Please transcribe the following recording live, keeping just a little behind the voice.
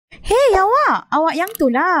Hey awak yang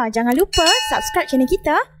tu lah. Jangan lupa subscribe channel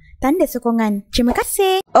kita, tanda sokongan. Terima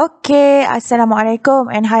kasih. Okay,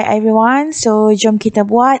 Assalamualaikum and hi everyone. So, jom kita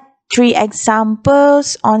buat 3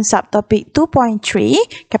 examples on subtopic 2.3,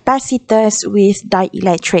 capacitors with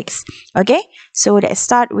dielectrics. Okay, so let's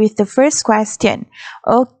start with the first question.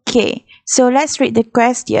 Okay, so let's read the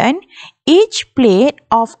question. Each plate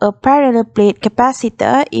of a parallel plate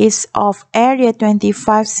capacitor is of area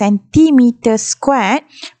 25 centimeters squared.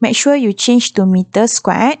 Make sure you change to meter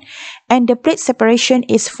squared. And the plate separation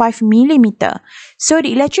is 5 millimeter. So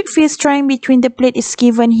the electric field strength between the plate is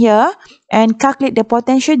given here. And calculate the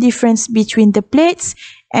potential difference between the plates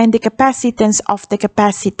and the capacitance of the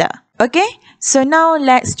capacitor. Okay, so now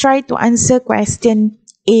let's try to answer question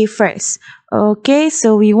A first. Okay,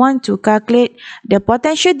 so we want to calculate the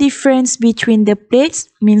potential difference between the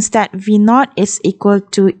plates, means that V0 is equal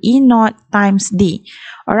to E0 times D.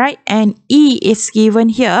 Alright, and E is given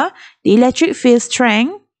here, the electric field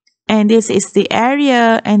strength, and this is the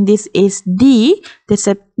area, and this is D,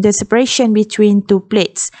 the separation between two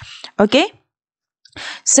plates. Okay,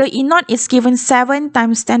 so E0 is given 7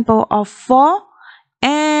 times 10 power of 4,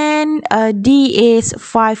 and D is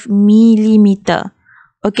 5 millimeter.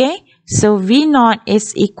 Okay, so V0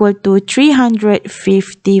 is equal to 350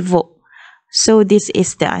 volt. So this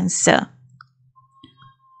is the answer.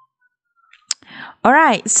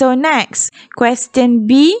 Alright, so next, question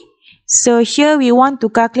B. So here we want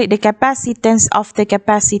to calculate the capacitance of the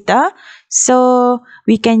capacitor. So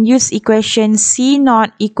we can use equation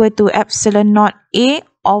C0 equal to epsilon naught A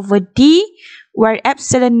over D, where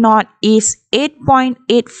epsilon naught is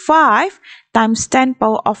 8.85 times 10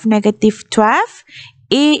 power of negative 12.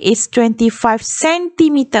 A is 25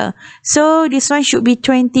 centimeter. So this one should be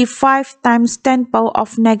 25 times 10 power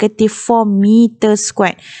of negative 4 meter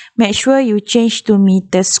squared. Make sure you change to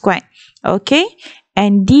meter squared. Okay.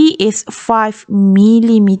 And D is 5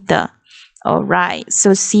 millimeter. Alright.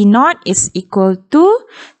 So C0 is equal to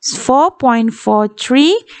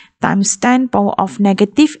 4.43 times 10 power of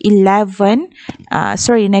negative 11.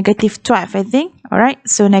 Negative 12 I think. Alright.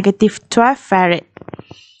 So negative 12 farad.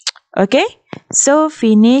 Okay, so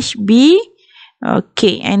finish B.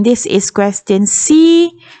 Okay, and this is question C.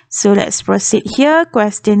 So let's proceed here.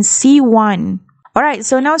 Question C1. Alright,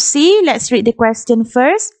 so now C, let's read the question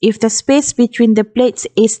first. If the space between the plates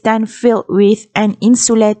is then filled with an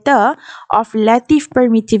insulator of relative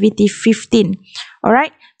permittivity 15.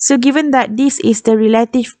 Alright, so given that this is the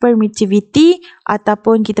relative permittivity,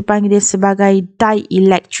 ataupun kita panggil dia sebagai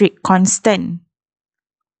dielectric constant.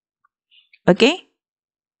 Okay,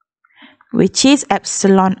 which is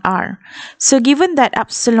epsilon R. So given that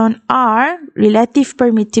epsilon R, relative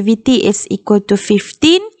permittivity is equal to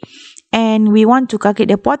 15, and we want to calculate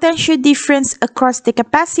the potential difference across the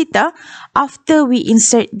capacitor after we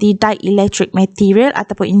insert the dielectric material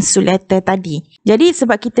ataupun insulator tadi. Jadi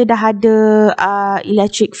sebab kita dah ada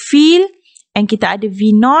electric field and kita ada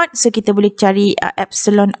V0, so kita boleh cari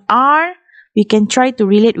epsilon R. We can try to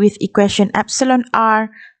relate with equation epsilon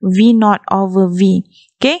R V0 over V.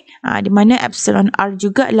 Okay, di mana epsilon R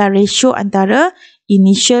juga adalah ratio antara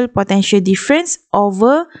initial potential difference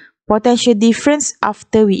over potential difference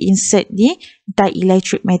after we insert the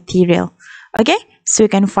dielectric material. Okay, so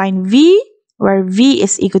we can find V, where V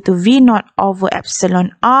is equal to V0 over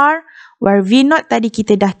epsilon R, where V0 tadi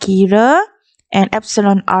kita dah kira, and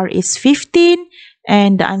epsilon R is 15,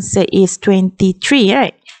 and the answer is 23,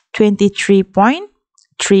 right? 23.3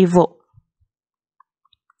 volt.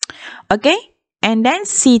 Okay, and then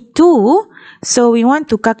C2, so we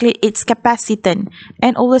want to calculate its capacitance.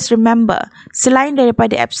 And always remember, selain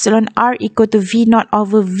daripada epsilon R equal to V0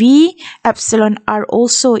 over V, epsilon R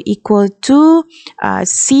also equal to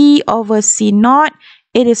C over C0.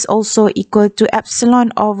 It is also equal to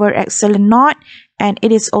epsilon over epsilon naught, and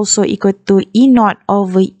it is also equal to E0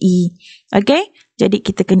 over E. Okay, jadi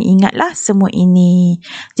kita kena ingatlah semua ini.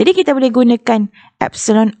 Jadi kita boleh gunakan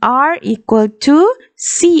epsilon R equal to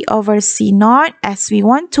C over C0 as we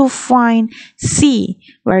want to find C,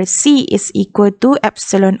 where C is equal to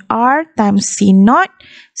epsilon R times C0.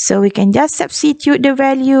 So we can just substitute the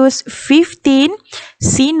values. 15,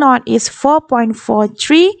 C0 is 4.43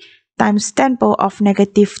 times 10 power of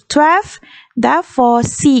negative 12. Therefore,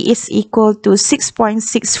 C is equal to 6.64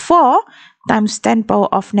 times 10 power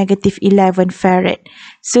of negative 11 farad.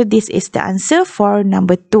 So this is the answer for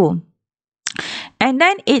number 2. And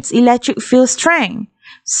then its electric field strength.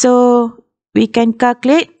 So we can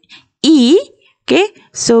calculate E. Okay,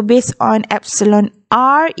 so based on epsilon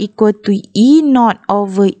R equal to E0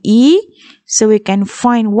 over E, so we can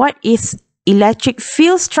find what is electric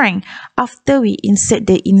field strength after we insert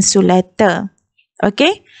the insulator.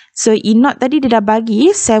 Okay, so E0 tadi dia dah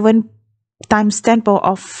bagi 7 times 10 power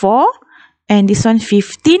of 4 and this one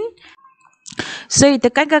 15. So you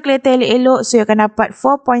tekan kalkulator elok-elok, so you akan dapat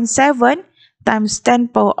 4.7 times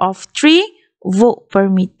 10 power of 3 volt per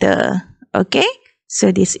meter. Okay,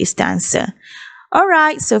 so this is the answer.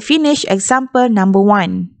 Alright, so finish example number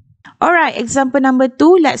 1. Alright, example number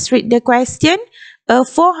 2, let's read the question. A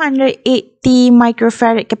 480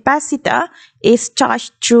 microfarad capacitor is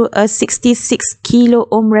charged through a 66 kilo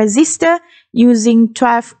ohm resistor using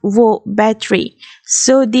 12 volt battery.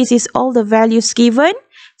 So this is all the values given.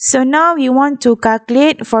 So now we want to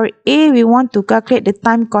calculate, for A, we want to calculate the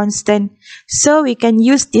time constant. So we can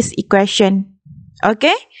use this equation.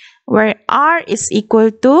 Okay, where R is equal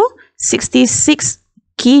to 66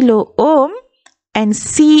 kilo ohm and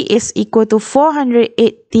C is equal to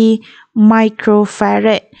 480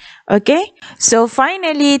 microfarad. Okay, so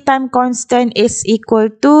finally time constant is equal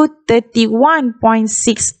to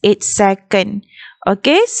 31.68 second.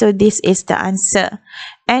 Okay, so this is the answer.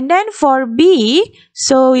 And then for B,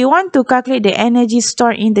 so we want to calculate the energy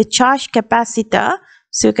stored in the charged capacitor.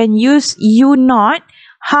 So you can use U0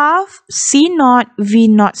 half C0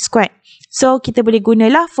 V0 squared. So kita boleh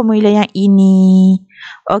gunalah formula yang ini.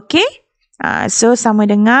 Okay, so sama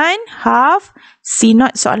dengan half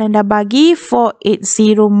C0 soalan dah bagi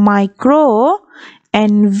 480 micro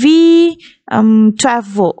and V 12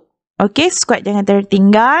 volt. Okay, squared jangan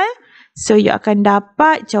tertinggal. So you akan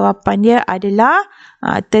dapat jawapan dia adalah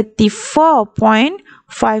 34.56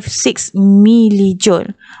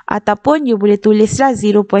 millijoule. Ataupun you boleh tulislah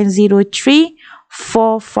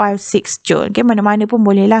 0.03456 joule. Okay, mana-mana pun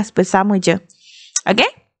bolehlah, bersama je.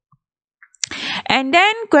 Okay. And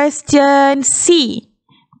then question C.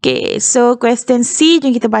 Okay, so question C,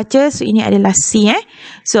 jom kita baca. So ini adalah C.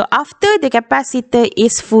 So after the capacitor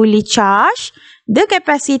is fully charged, the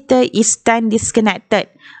capacitor is then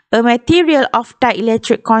disconnected. A material of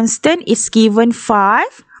dielectric constant is given 5.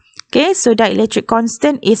 Okay, so dielectric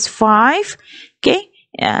constant is 5. Okay,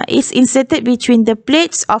 is inserted between the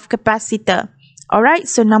plates of capacitor. Alright,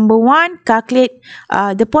 so number 1, calculate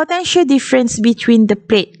the potential difference between the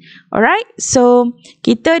plate. Alright, so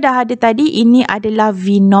kita dah ada tadi, ini adalah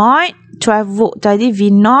V0, 12 volt tadi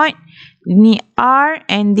V0, ini R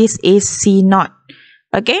and this is C0.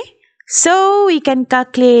 Okay, so we can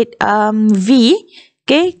calculate V.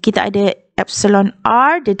 Okay, kita ada epsilon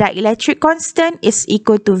R, the dielectric constant is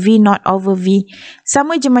equal to V0 over V.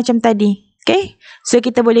 Sama je macam tadi. Okay, so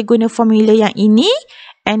kita boleh guna formula yang ini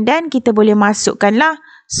and then kita boleh masukkanlah.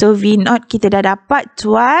 So V0 kita dah dapat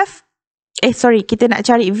 12. Kita nak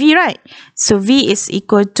cari V, right? So V is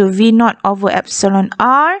equal to V0 over epsilon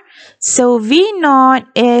R. So V0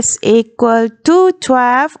 is equal to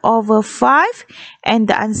 12 over 5 and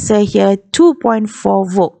the answer here 2.4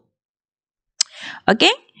 volt. Okay,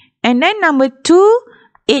 and then number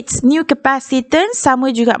 2, its new capacitance sama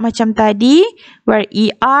juga macam tadi, where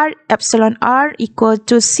ER epsilon R equal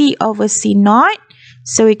to C over C0.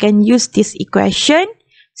 So we can use this equation.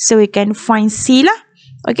 So we can find C lah.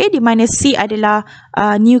 Okay, di mana C adalah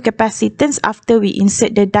new capacitance after we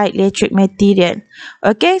insert the dielectric material.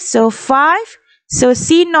 Okay, so 5. So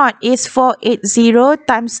C0 is 480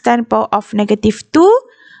 times 10 power of negative 2.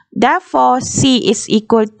 Therefore, C is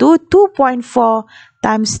equal to 2.4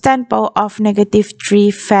 times 10 power of negative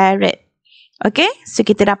 3 farad. Okay, so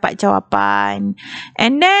kita dapat jawapan.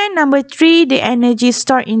 And then number 3, the energy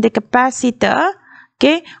stored in the capacitor.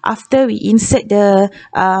 Okay, after we insert the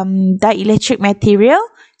dielectric material,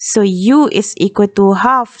 so U is equal to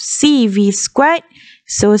half CV squared.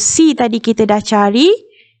 So C tadi kita dah cari,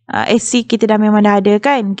 C kita dah memang dah ada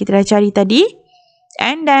kan, kita dah cari tadi.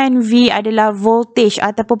 And then V adalah voltage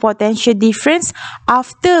ataupun potential difference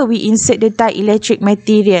after we insert the dielectric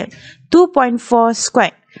material, 2.4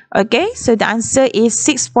 squared. Okay, so the answer is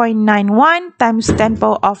 6.91 times 10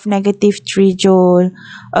 power of negative 3 joule.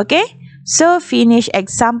 Okay, so finish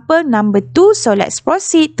example number 2. So let's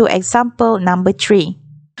proceed to example number 3.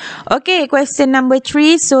 Okay, question number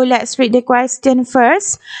 3. So let's read the question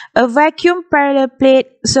first. A vacuum parallel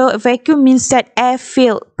plate. So a vacuum means that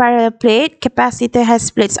air-filled parallel plate. Capacitor has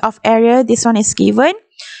plates of area. This one is given.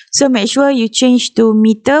 So make sure you change to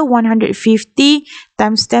meter, 150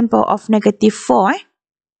 times 10 power of negative 4.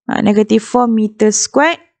 Negative 4 meter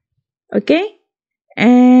squared. Okay.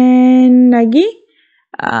 And lagi.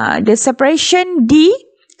 The separation D.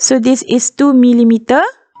 So this is 2 millimeter.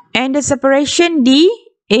 And the separation D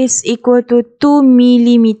is equal to 2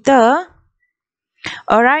 millimeter.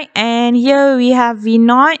 Alright, and here we have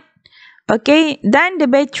V0. Okay, then the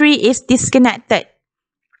battery is disconnected.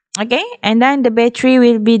 Okay, and then the battery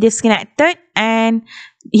will be disconnected. And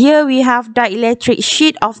Here we have dielectric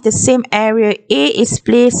sheet of the same area A is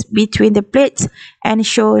placed between the plates and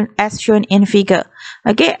shown in figure.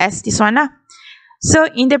 Okay, as this one. So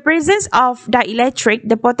in the presence of dielectric,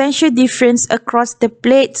 the potential difference across the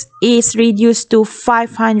plates is reduced to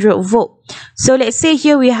 500 volt. So let's say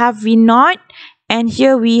here we have V0 and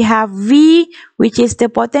here we have V, which is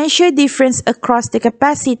the potential difference across the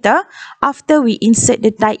capacitor after we insert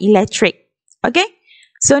the dielectric. Okay.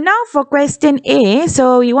 So now for question A,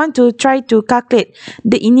 so we want to try to calculate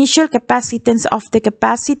the initial capacitance of the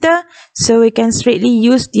capacitor. So we can straightly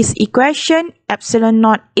use this equation, epsilon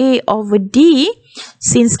naught A over D.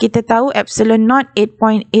 Since kita tahu epsilon naught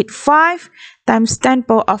 8.85 times 10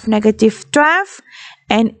 power of negative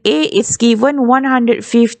 12. And A is given 150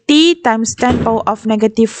 times 10 power of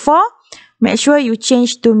negative 4. Make sure you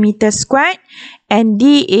change to meter squared. And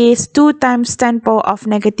D is 2 times 10 power of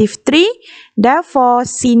negative 3. Therefore,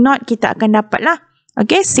 C0 kita akan dapat lah.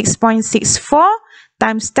 Okay, 6.64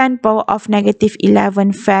 times 10 power of negative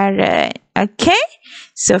 11 farad. Okay,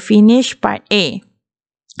 so finish part A.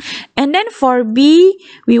 And then for B,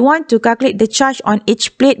 we want to calculate the charge on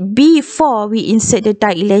each plate before we insert the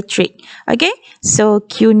dielectric. Okay, so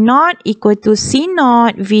Q0 equal to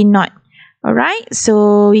C0 V0. Alright,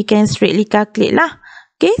 so we can straightly calculate lah.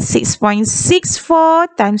 Okay,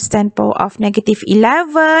 6.64 times 10 power of negative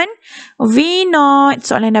 11 V0.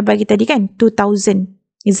 Soalan dah bagi tadi kan,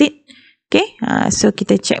 2000. Is it? Okay, so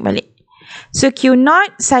kita check balik. So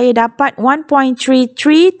Q0 saya dapat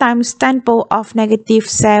 1.33 times 10 power of negative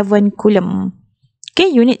 7 coulomb. Okay,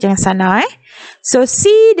 unit jangan salah So C,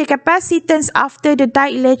 the capacitance after the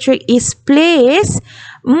dielectric is placed.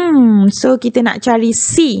 So kita nak cari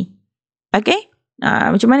C. Okay,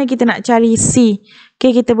 macam mana kita nak cari C?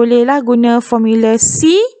 Okay, kita bolehlah guna formula C.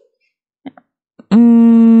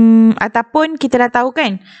 Ataupun kita dah tahu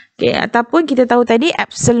kan? Okay, ataupun kita tahu tadi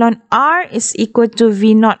epsilon R is equal to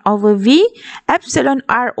V0 over V. Epsilon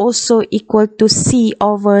R also equal to C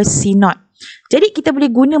over C0. Jadi kita boleh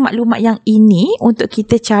guna maklumat yang ini untuk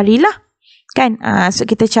kita carilah. Kan? So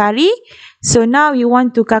kita cari. So now we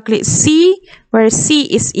want to calculate C, where C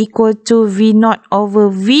is equal to V0 over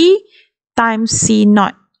V times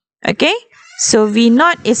C0. Okay? So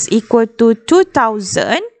V0 is equal to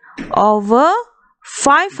 2000 over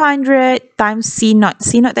 500 times C0.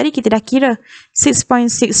 C0 tadi kita dah kira.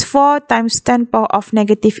 6.64 times 10 power of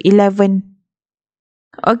negative 11.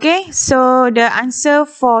 Okay, so the answer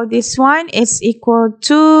for this one is equal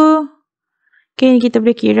to, okay, kita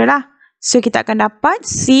boleh kira lah. So kita akan dapat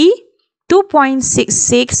C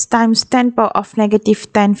 2.66 times 10 power of negative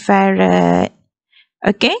 10 farad.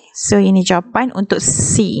 Okay, so ini jawapan untuk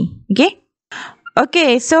C. Okay.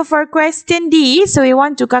 Okay, so for question D, so we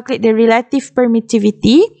want to calculate the relative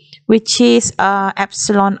permittivity, which is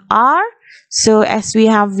epsilon R. So as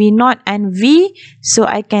we have V0 and V, so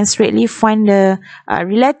I can straightly find the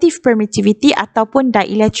relative permittivity ataupun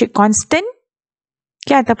dielectric constant.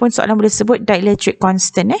 Okay, ataupun soalan boleh sebut dielectric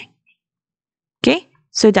constant. Okay,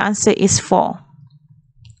 so the answer is 4.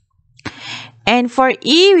 And for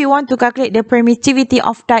E, we want to calculate the permittivity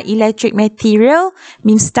of dielectric material,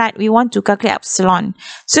 means that we want to calculate epsilon.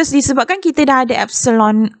 So disebabkan kita dah ada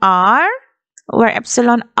epsilon R, where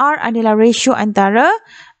epsilon R adalah ratio antara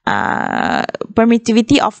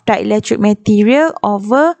permittivity of dielectric material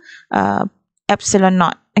over epsilon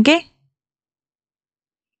naught. Okay?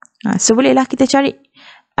 So bolehlah kita cari.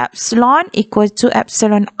 Epsilon equal to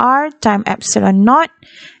epsilon R times epsilon naught.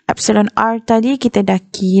 Epsilon R tadi kita dah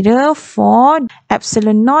kira. For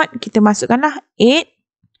epsilon naught kita masukkanlah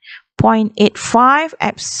 8.85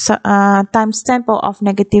 times 10 power of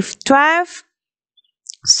negative 12.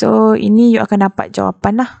 So ini you akan dapat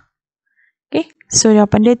jawapan lah. Okay, so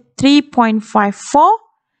jawapan dia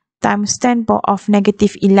 3.54 times 10 power of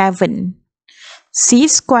negative 11. C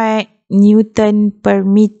squared Newton per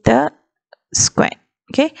meter squared.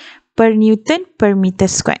 Okay, per Newton per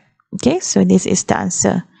meter squared. Okay, so this is the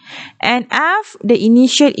answer. And F, the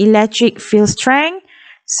initial electric field strength.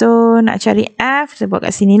 So nak cari F, saya buat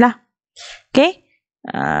kat sini lah. Okay,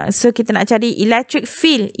 so kita nak cari electric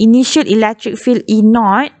field, initial electric field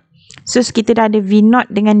E0. So kita dah ada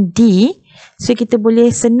V0 dengan D. So kita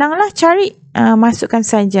boleh senanglah cari, masukkan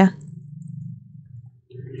saja.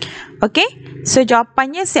 Okay, so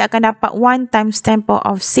jawapannya saya akan dapat 1 times 10 power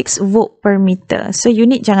of 6 volt per meter. So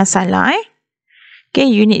unit jangan salah Okay,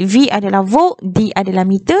 unit V adalah volt, D adalah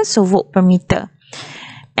meter, so volt per meter.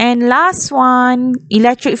 And last one,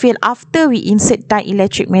 electric field after we insert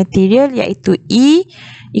dielectric material, iaitu E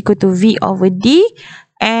equal to V over D.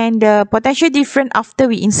 And the potential difference after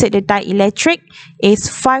we insert the dielectric is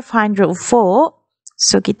 500 volt.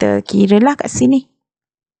 So kita kira lah kat sini.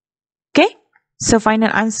 So final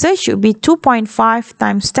answer should be 2.5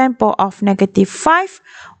 times 10 power of negative 5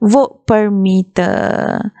 volt per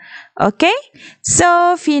meter. Okay,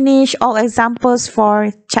 so finish all examples for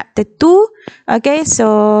chapter 2. Okay,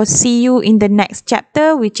 so see you in the next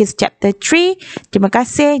chapter, which is chapter 3. Terima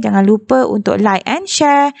kasih. Jangan lupa untuk like and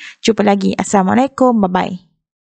share. Jumpa lagi. Assalamualaikum. Bye-bye.